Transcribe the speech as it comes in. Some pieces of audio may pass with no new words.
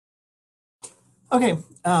Okay,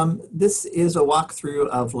 this is a walkthrough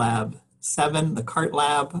of Lab 7, the CART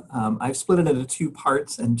lab. I've split it into 2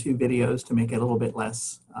 parts and 2 videos to make it a little bit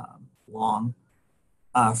less long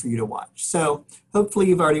for you to watch. So hopefully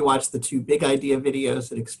you've already watched the 2 big idea videos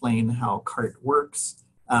that explain how CART works.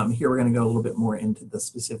 Here we're going to go a little bit more into the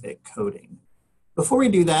specific coding. Before we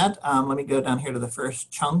do that, let me go down here to the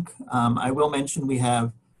first chunk. I will mention we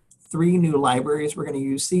have 3 new libraries. We're going to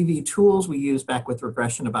use CV tools we used back with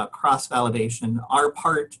regression about cross-validation.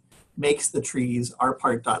 rpart makes the trees.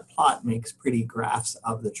 rpart.plot makes pretty graphs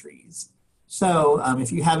of the trees. So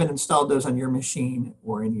if you haven't installed those on your machine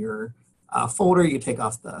or in your folder, you take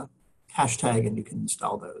off the hashtag and you can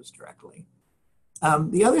install those directly.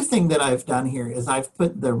 The other thing that I've done here is I've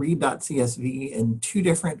put the read.csv in 2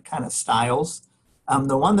 different kind of styles.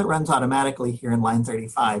 The one that runs automatically here in line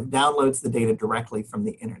 35 downloads the data directly from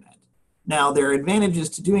the internet. Now, there are advantages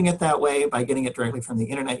to doing it that way. By getting it directly from the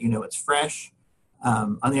internet, you know it's fresh.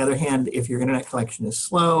 On the other hand, if your internet connection is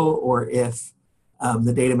slow, or if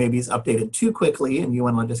the data maybe is updated too quickly and you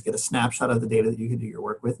want to just get a snapshot of the data that you can do your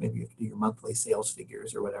work with, maybe you have to do your monthly sales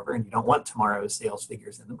figures or whatever, and you don't want tomorrow's sales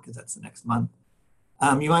figures in them because that's the next month,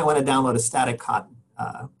 you might want to download a static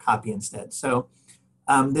copy instead. So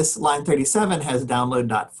this line 37 has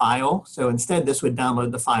download.file. So instead, this would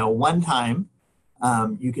download the file one time.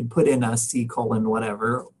 You could put in a C:,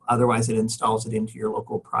 whatever, otherwise it installs it into your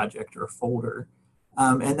local project or folder.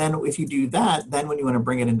 And then if you do that, then when you want to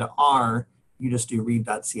bring it into R, you just do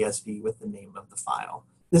read.csv with the name of the file.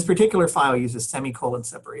 This particular file uses semicolon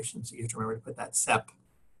separation, so you have to remember to put that sep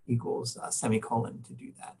equals semicolon to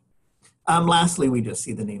do that. Lastly, we just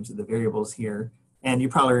see the names of the variables here. And you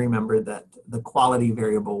probably remember that the quality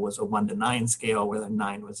variable was a 1 to 9 scale, where the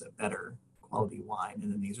 9 was a better quality wine.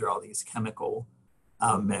 And then these are all these chemical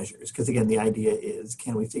measures. Because again, the idea is,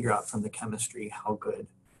 can we figure out from the chemistry how good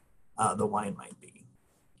the wine might be?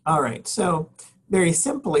 All right, so very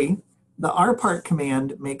simply, the rpart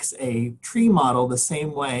command makes a tree model the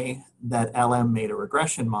same way that LM made a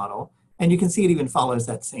regression model. And you can see it even follows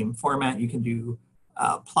that same format. You can do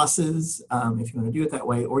pluses if you want to do it that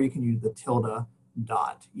way, or you can use the tilde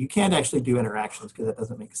dot. You can't actually do interactions because that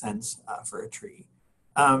doesn't make sense for a tree.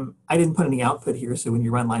 I didn't put any output here, so when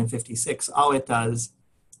you run line 56, all it does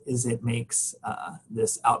is it makes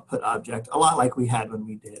this output object a lot like we had when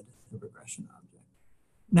we did the regression object.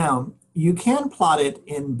 Now, you can plot it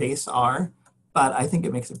in base R, but I think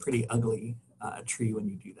it makes a pretty ugly tree when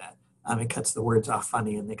you do that. It cuts the words off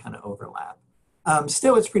funny and they kind of overlap.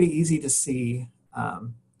 Still, it's pretty easy to see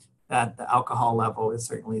that the alcohol level is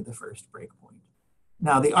certainly the first breakpoint.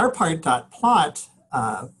 Now, the rpart.plot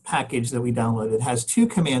package that we downloaded has 2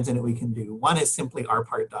 commands in it we can do. One is simply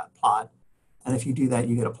rpart.plot, and if you do that,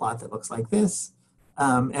 you get a plot that looks like this.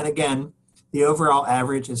 And again, the overall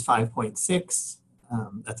average is 5.6.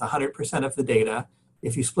 That's 100% of the data.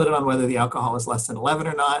 If you split it on whether the alcohol is less than 11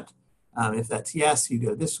 or not, if that's yes, you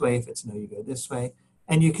go this way. If it's no, you go this way.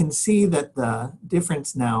 And you can see that the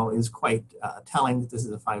difference now is quite telling that this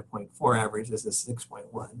is a 5.4 average, this is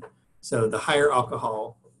 6.1. So the higher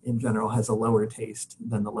alcohol in general has a lower taste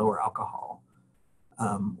than the lower alcohol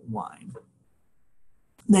wine.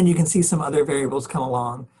 Then you can see some other variables come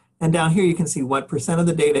along. And down here you can see what % of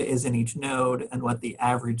the data is in each node and what the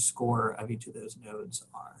average score of each of those nodes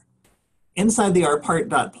are. Inside the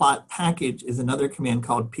rpart.plot package is another command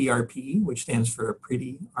called prp, which stands for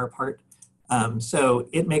pretty rpart. So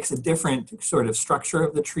it makes a different sort of structure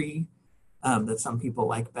of the tree that some people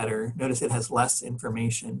like better. Notice it has less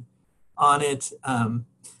information on it.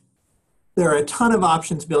 There are a ton of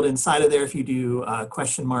options built inside of there. If you do a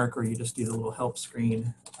question mark or you just do the little help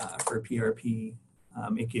screen for PRP,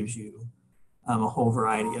 it gives you a whole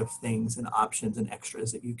variety of things and options and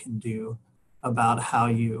extras that you can do about how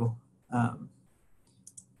you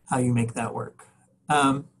make that work.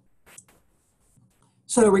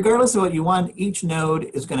 So regardless of what you want, each node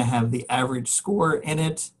is going to have the average score in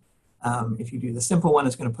it. If you do the simple one,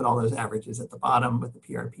 it's going to put all those averages at the bottom. With the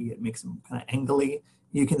PRP, it makes them kind of angly.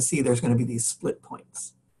 You can see there's going to be these split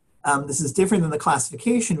points. This is different than the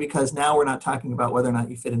classification because now we're not talking about whether or not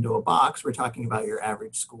you fit into a box. We're talking about your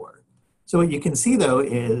average score. So what you can see, though,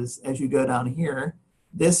 is as you go down here,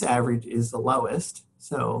 this average is the lowest.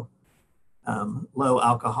 So low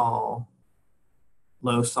alcohol,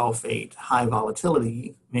 low sulfate, high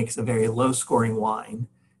volatility makes a very low scoring wine.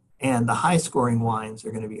 And the high scoring wines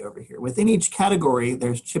are going to be over here. Within each category,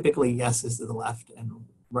 there's typically yeses to the left and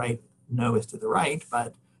right, no is to the right,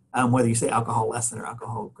 but whether you say alcohol less than or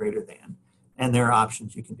alcohol greater than. And there are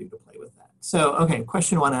options you can do to play with that. So, okay,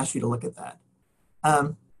 question 1 asks you to look at that.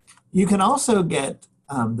 You can also get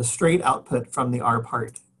the straight output from the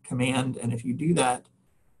rpart command. And if you do that,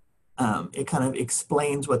 it kind of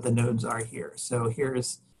explains what the nodes are here. So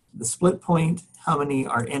here's the split point, how many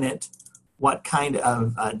are in it, what kind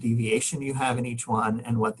of deviation you have in each one,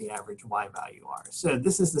 and what the average Y value are. So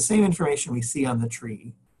this is the same information we see on the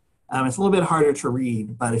tree. It's a little bit harder to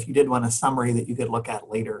read, but if you did want a summary that you could look at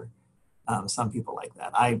later, some people like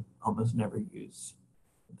that. I almost never use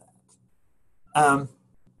that.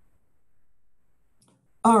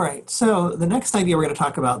 All right, so the next idea we're going to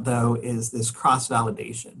talk about, though, is this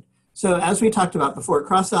cross-validation. So as we talked about before,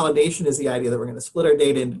 cross-validation is the idea that we're going to split our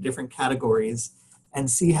data into different categories and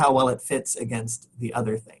see how well it fits against the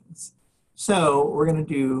other things. So we're going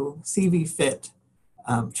to do CV fit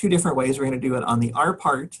two different ways. We're going to do it on the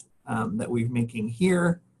rpart that we're making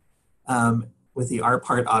here with the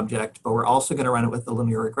rpart object, but we're also going to run it with the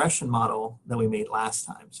linear regression model that we made last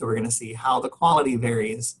time. So we're going to see how the quality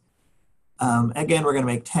varies. Again, we're going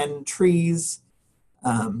to make 10 trees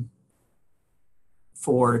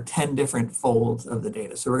for 10 different folds of the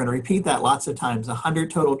data. So we're going to repeat that lots of times, 100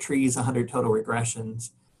 total trees, 100 total regressions,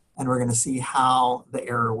 and we're going to see how the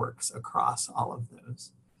error works across all of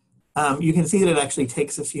those. You can see that it actually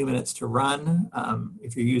takes a few minutes to run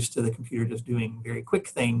if you're used to the computer just doing very quick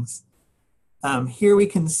things. Here we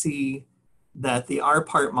can see that the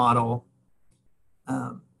rpart model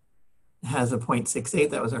has a 0.68.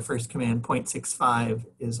 That was our first command. 0.65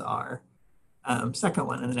 is our second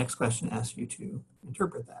one. And the next question asks you to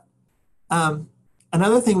interpret that.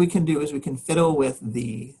 Another thing we can do is we can fiddle with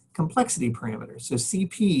the complexity parameter. So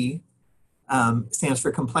CP stands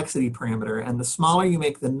for complexity parameter. And the smaller you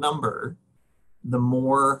make the number, the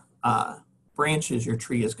more branches your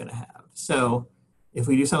tree is going to have. So if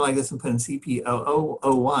we do something like this and put in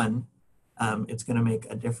CP0001, it's going to make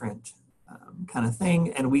a different kind of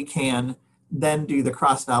thing. And we can then do the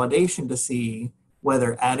cross-validation to see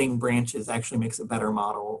whether adding branches actually makes a better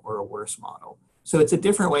model or a worse model. So it's a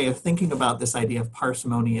different way of thinking about this idea of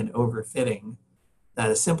parsimony and overfitting,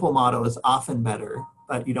 that a simple model is often better,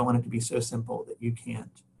 but you don't want it to be so simple that you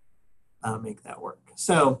can't make that work.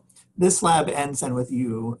 So this lab ends then with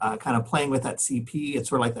you kind of playing with that CP. It's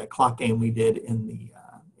sort of like that clock game we did in the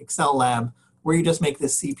Excel lab, where you just make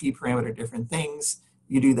this CP parameter different things.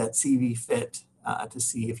 You do that CV fit to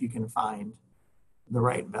see if you can find the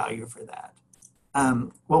right value for that.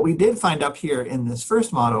 What we did find up here in this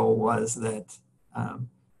first model was that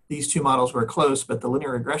these two models were close, but the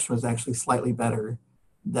linear regression was actually slightly better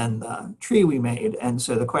than the tree we made. And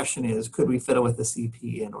so the question is, could we fiddle with the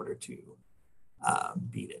CP in order to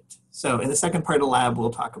beat it? So in the second part of the lab, we'll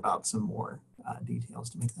talk about some more details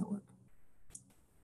to make that work.